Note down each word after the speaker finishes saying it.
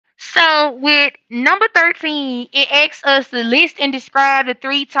So with number 13, it asks us to list and describe the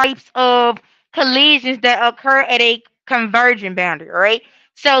three types of collisions that occur at a convergent boundary, right?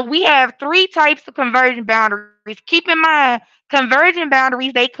 So we have three types of convergent boundaries. Keep in mind, convergent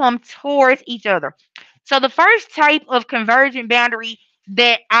boundaries, they come towards each other. So the first type of convergent boundary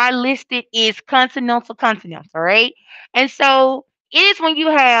that I listed is continental, right? And so it is when you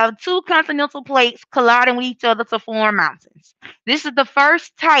have two continental plates colliding with each other to form mountains. This is the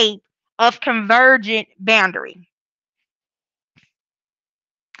first type of convergent boundary.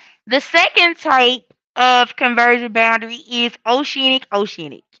 The second type of convergent boundary is oceanic.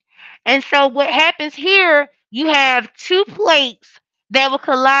 And so what happens here, you have two plates that will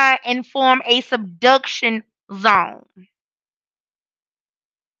collide and form a subduction zone.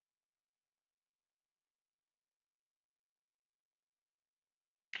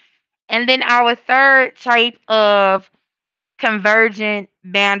 And then our third type of convergent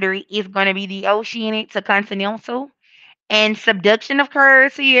boundary is going to be the oceanic to continental. And subduction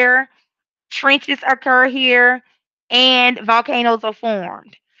occurs here, trenches occur here, and volcanoes are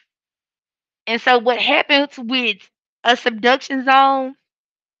formed. And so, what happens with a subduction zone,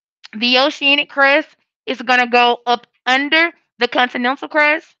 the oceanic crust is going to go up under the continental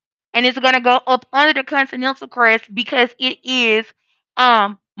crust, and it's going to go up under the continental crust because it is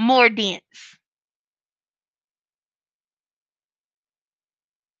more dense.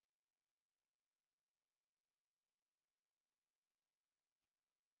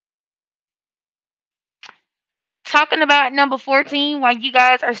 Talking about number 14 while you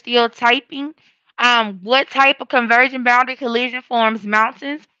guys are still typing, what type of convergent boundary collision forms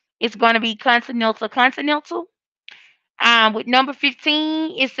mountains? It's going to be continental. With number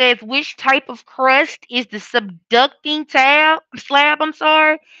 15, it says which type of crust is the subducting slab. I'm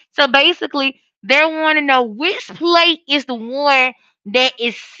sorry. So basically, they want to know which plate is the one that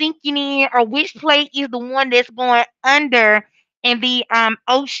is sinking in, or which plate is the one that's going under in the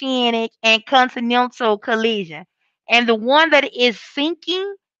oceanic and continental collision. And the one that is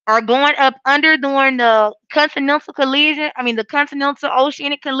sinking or going up under during the continental collision, I mean the continental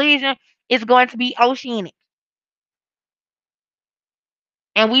oceanic collision, is going to be oceanic.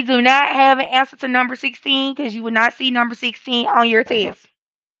 And we do not have an answer to number 16 because you will not see number 16 on your test.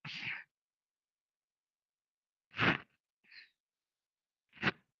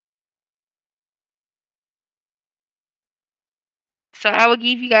 So I will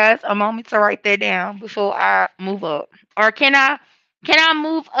give you guys a moment to write that down before I move up. Or can I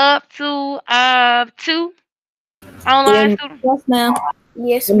move up to two online Yeah, student? Yes, ma'am.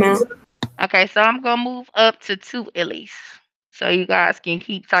 yes, ma'am. Okay, so I'm gonna move up to two at least. So you guys can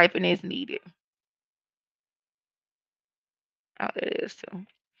keep typing as needed. Oh, it is two.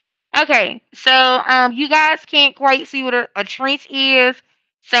 Okay, so you guys can't quite see what a trench is.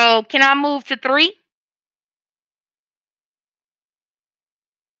 So can I move to three?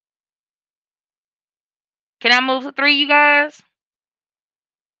 Can I move to three, you guys?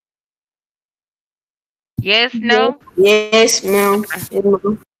 Yes, Yes. no? Yes, ma'am. Okay. Yes,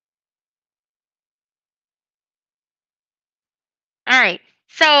 ma'am. All right.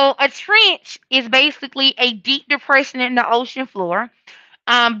 So a trench is basically a deep depression in the ocean floor.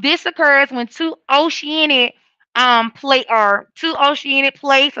 This occurs when two oceanic plates or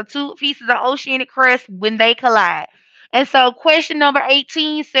two pieces of oceanic crust when they collide. And so question number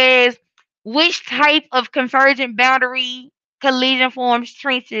 18 says which type of convergent boundary collision forms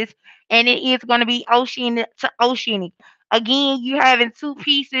trenches, and it is going to be oceanic to oceanic. Again, you having two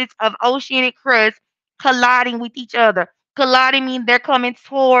pieces of oceanic crust colliding with each other. Colliding means they're coming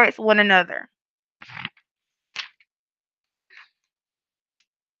towards one another.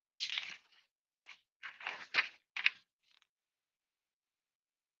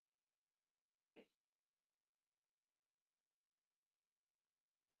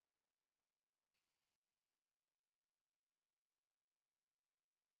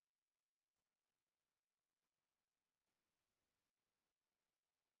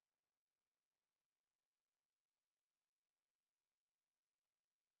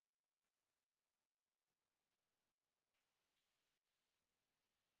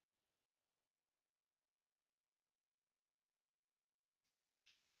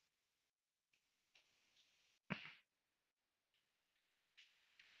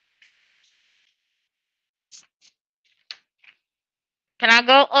 Can I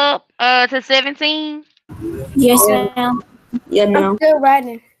go up to 17? Yes, Yeah, ma'am. yeah, I'm ma'am. still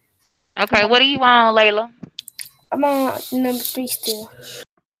writing. Okay, what do you want, Layla? I'm on number 3 still.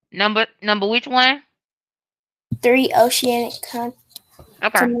 Number which one? 3 oceanic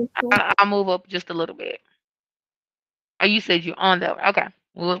Okay, continental. I'll move up just a little bit. Oh, you said you're on that one. Okay.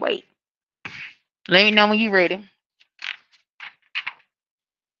 We'll wait. Let me know when you're ready.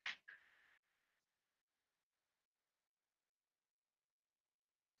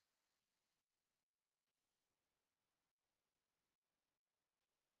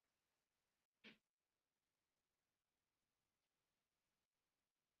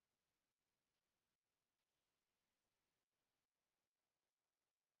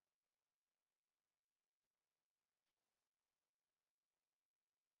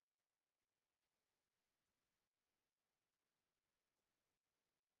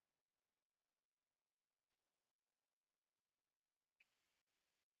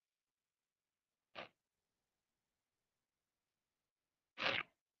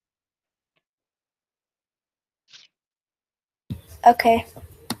 Okay.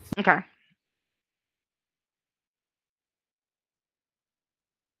 Okay. All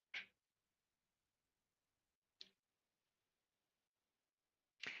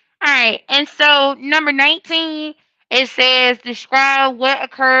right. And so number 19, it says describe what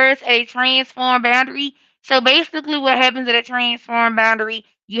occurs at a transform boundary. So basically, what happens at a transform boundary,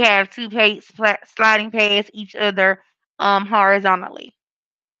 you have two plates sliding past each other horizontally.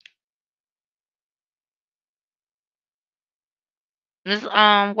 Just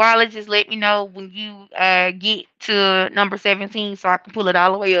Wally, just let me know when you get to number 17 so I can pull it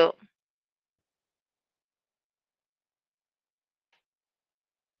all the way up.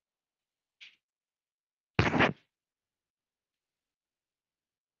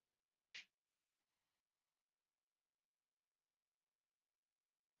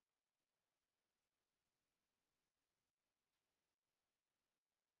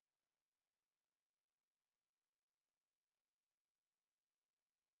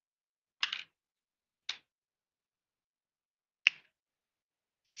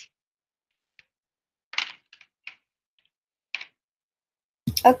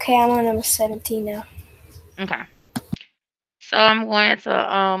 Okay, I'm on number 17 now. Okay. So I'm going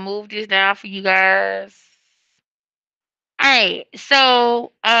to move this down for you guys. All right.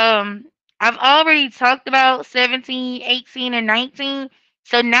 So I've already talked about 17, 18, and 19.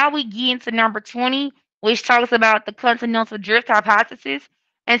 So now we get into number 20, which talks about the continental drift hypothesis.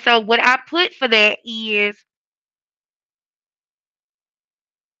 And so what I put for that is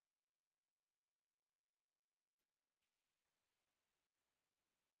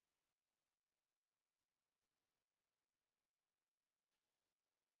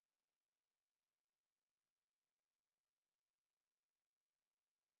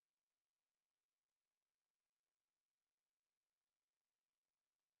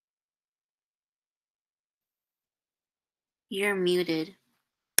You're muted.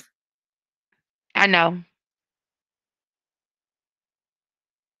 I know.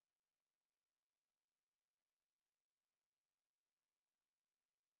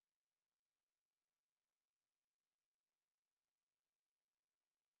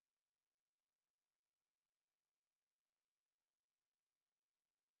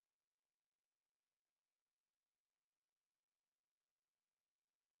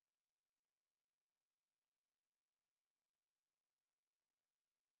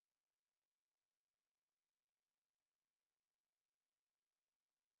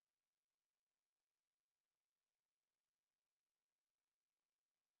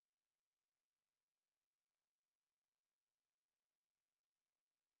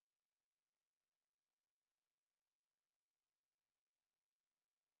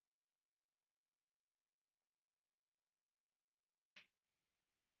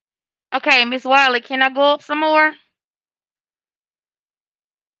 Okay, Miss Wiley, can I go up some more?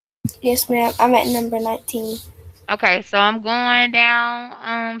 Yes, ma'am. I'm at number 19. Okay, so I'm going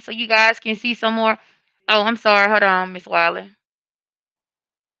down so you guys can see some more. Oh, I'm sorry. Hold on, Miss Wiley.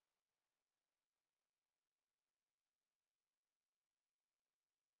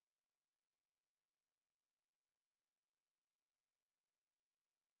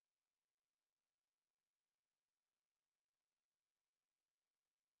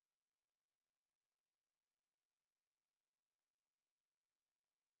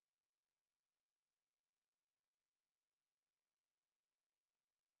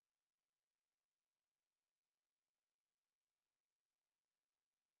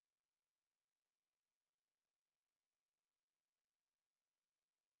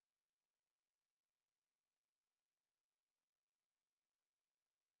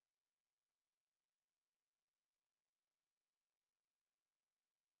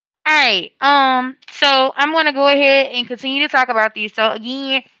 All right. So I'm gonna go ahead and continue to talk about these. So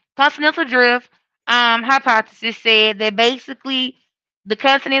again, continental drift hypothesis said that basically the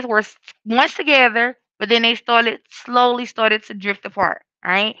continents were once together, but then they started slowly started to drift apart.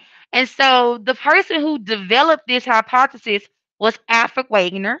 All right. And so the person who developed this hypothesis was Alfred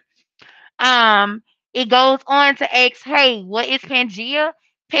Wegener. Um, it goes on to ask, hey, what is Pangea?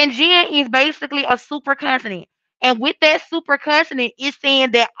 Pangea is basically a supercontinent. And with that supercontinent, it's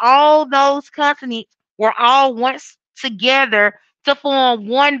saying that all those continents were all once together to form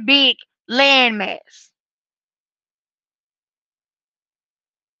one big landmass.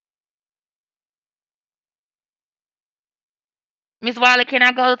 Miss Wiley, can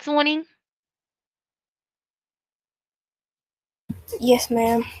I go to 20? Yes,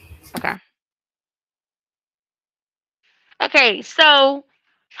 ma'am. Okay. Okay, so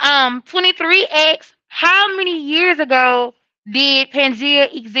 23x, how many years ago did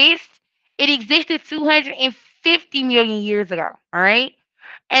Pangea exist? It existed 250 million years ago. All right.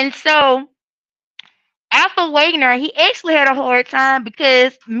 And so Alpha Wagner, he actually had a hard time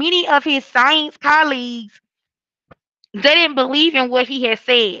because many of his science colleagues, they didn't believe in what he had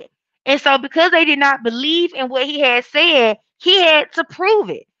said. And so because they did not believe in what he had said, he had to prove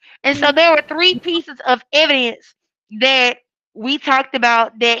it. And so there were three pieces of evidence that we talked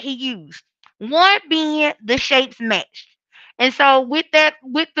about that he used. One being the shapes matched. And so with that,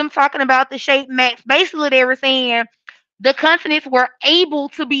 with them talking about the shape match, basically they were saying the continents were able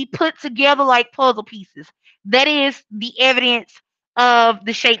to be put together like puzzle pieces. That is the evidence of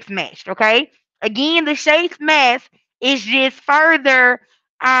the shapes matched. Okay. Again, the shapes matched is just further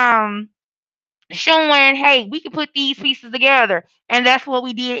um showing, hey, we can put these pieces together. And that's what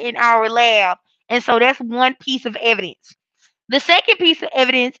we did in our lab. And so that's one piece of evidence. The second piece of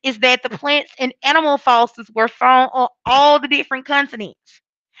evidence is that the plants and animal fossils were found on all the different continents.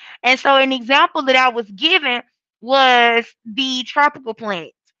 And so an example that I was given was the tropical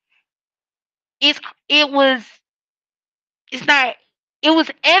planet. It's it was it's not it was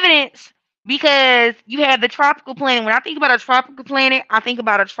evidence because you have the tropical planet. When I think about a tropical planet, I think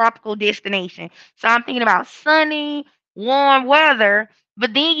about a tropical destination. So I'm thinking about sunny, warm weather,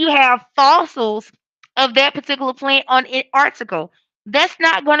 but then you have fossils of that particular planet on Antarctica. That's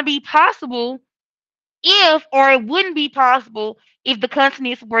not going to be possible if, or it wouldn't be possible if the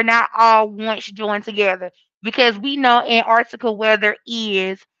continents were not all once joined together, because we know Antarctica weather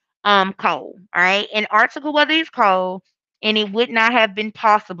is cold. All right, Antarctica weather is cold, and it would not have been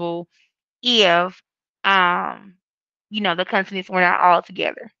possible if um the continents were not all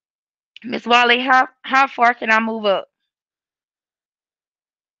together. Miss Wiley, how far can I move up?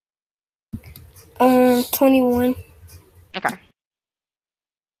 21. Okay.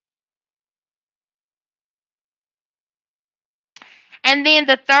 And then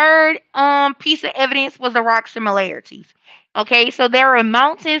the third piece of evidence was the rock similarities. Okay, so there were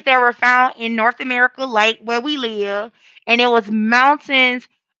mountains that were found in North America, like where we live, and there was mountains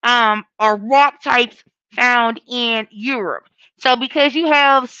or rock types found in Europe. So because you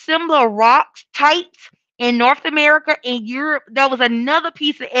have similar rock types in North America and Europe, that was another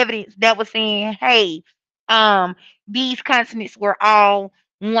piece of evidence that was saying, hey, um, these continents were all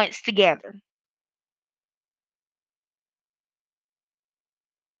once together.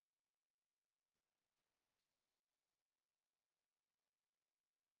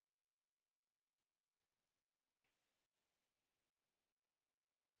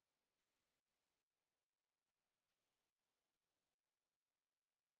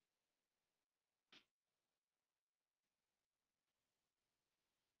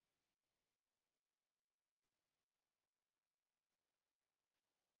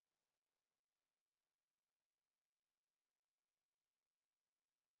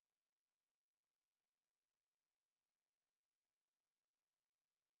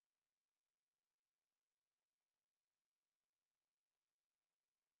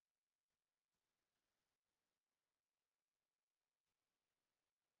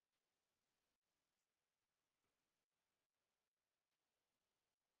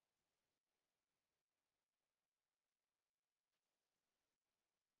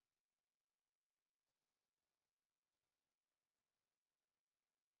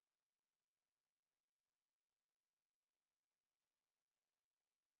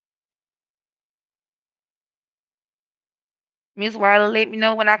 Miss Wiley, let me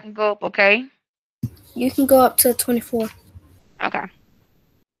know when I can go up, okay? You can go up to 24. Okay. All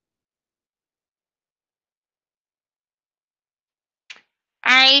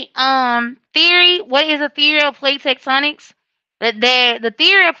right. Theory. What is a theory of plate tectonics? The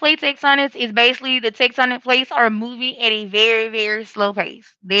theory of plate tectonics is basically the tectonic plates are moving at a very, very slow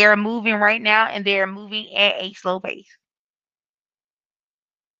pace. They are moving right now, and they are moving at a slow pace.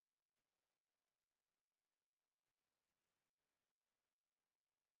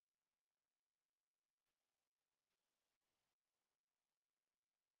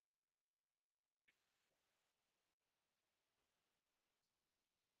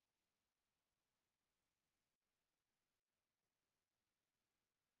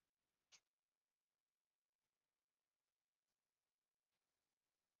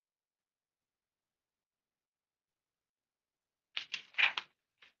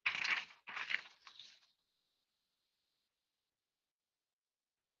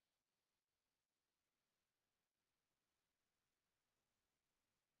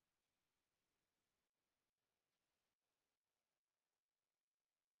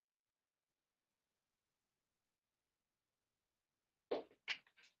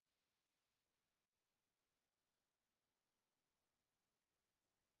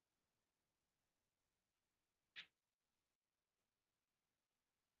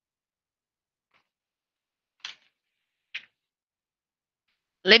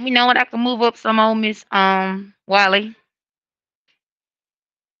 Let me know when I can move up some more, Miss Wiley.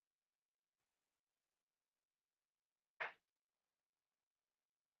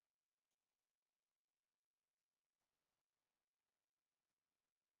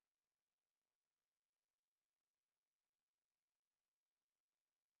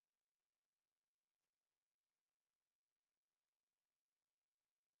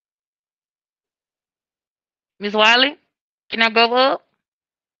 Miss Wiley, can I go up?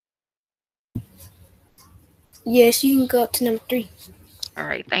 Yes, you can go up to number 3. All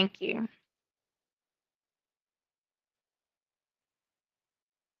right, thank you.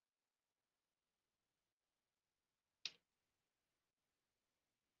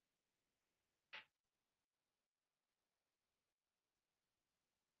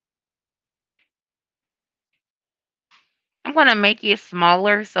 I'm gonna make it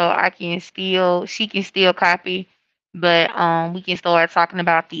smaller so she can still copy, but we can start talking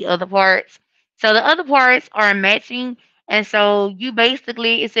about the other parts. So the other parts are matching, and so you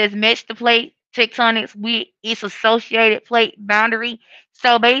basically it says match the plate tectonics with its associated plate boundary.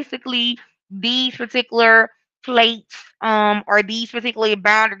 So basically these particular plates or these particular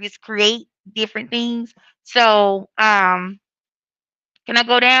boundaries create different things. So can I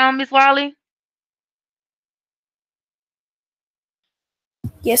go down, Miss Wiley?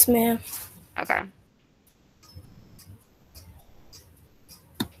 Yes, ma'am. Okay.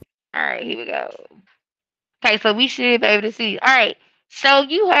 All right, here we go. Okay, so we should be able to see. All right. So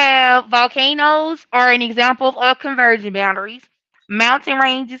you have volcanoes are an example of convergent boundaries. Mountain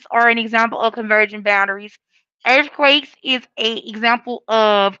ranges are an example of convergent boundaries. Earthquakes is a example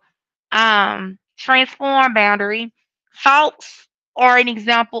of transform boundary. Faults are an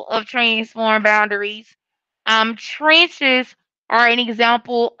example of transform boundaries. Trenches are an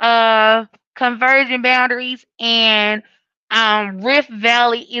example of convergent boundaries, and Rift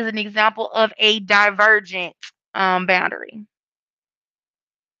Valley is an example of a divergent boundary.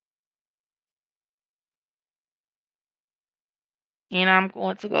 And I'm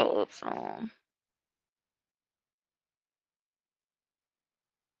going to go up some.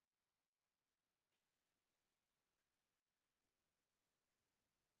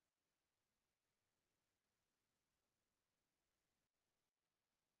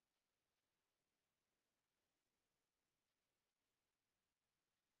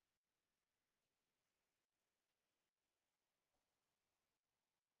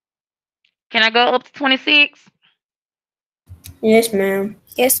 Can I go up to 26? Yes, ma'am.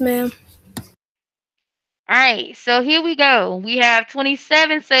 Yes, ma'am. All right, so here we go. We have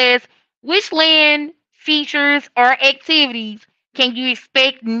 27 says, which land features or activities can you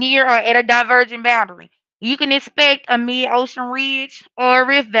expect near or at a divergent boundary? You can expect a mid-ocean ridge or a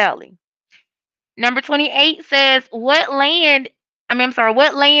rift valley. Number 28 says, what land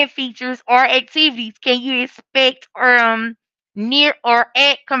features or activities can you expect near or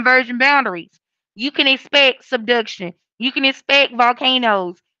at convergent boundaries? You can expect subduction. You can expect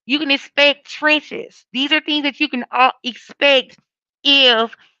volcanoes. You can expect trenches. These are things that you can all expect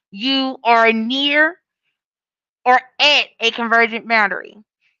if you are near or at a convergent boundary.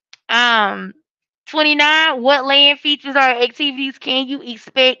 Um, 29. What land features or activities can you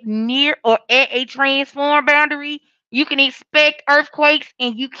expect near or at a transform boundary? You can expect earthquakes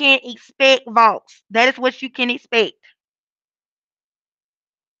and you can expect vaults. That is what you can expect.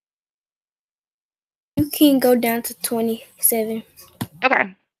 You can go down to 27.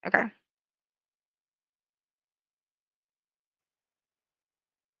 Okay. Okay.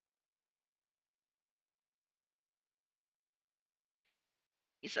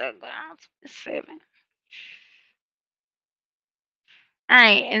 So down to 7. All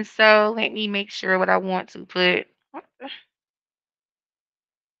right. And so let me make sure what I want to put.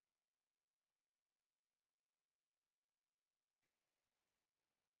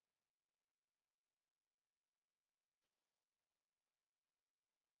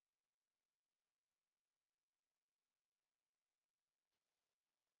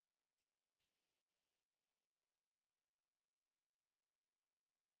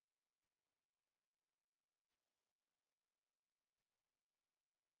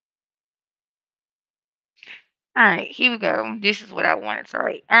 All right, here we go. This is what I wanted to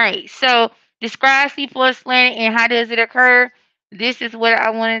write. All right, so describe C plus slanted and how does it occur? This is what I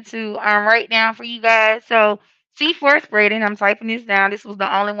wanted to write down for you guys. So C for spreading. I'm typing this down. This was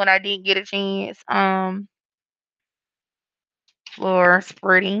the only one I didn't get a chance for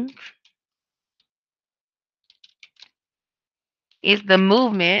spreading. Is the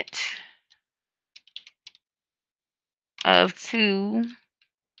movement of two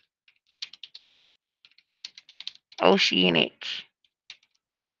oceanic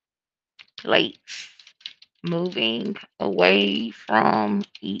plates moving away from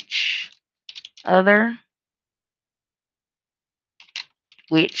each other,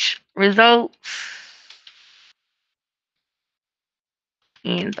 which results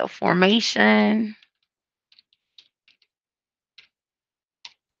in the formation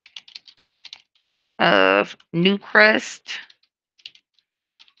of new crust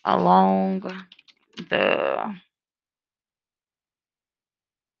along the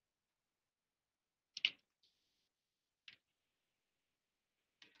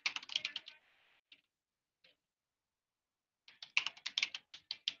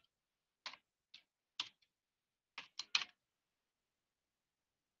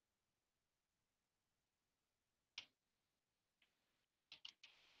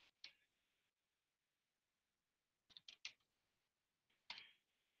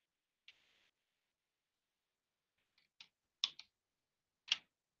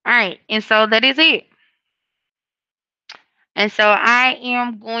all right, and so that is it. And so I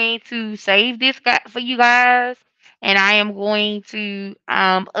am going to save this for you guys, and I am going to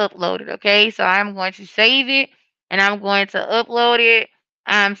upload it. Okay, so I'm going to save it, and I'm going to upload it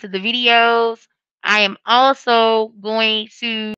to the videos. I am also going to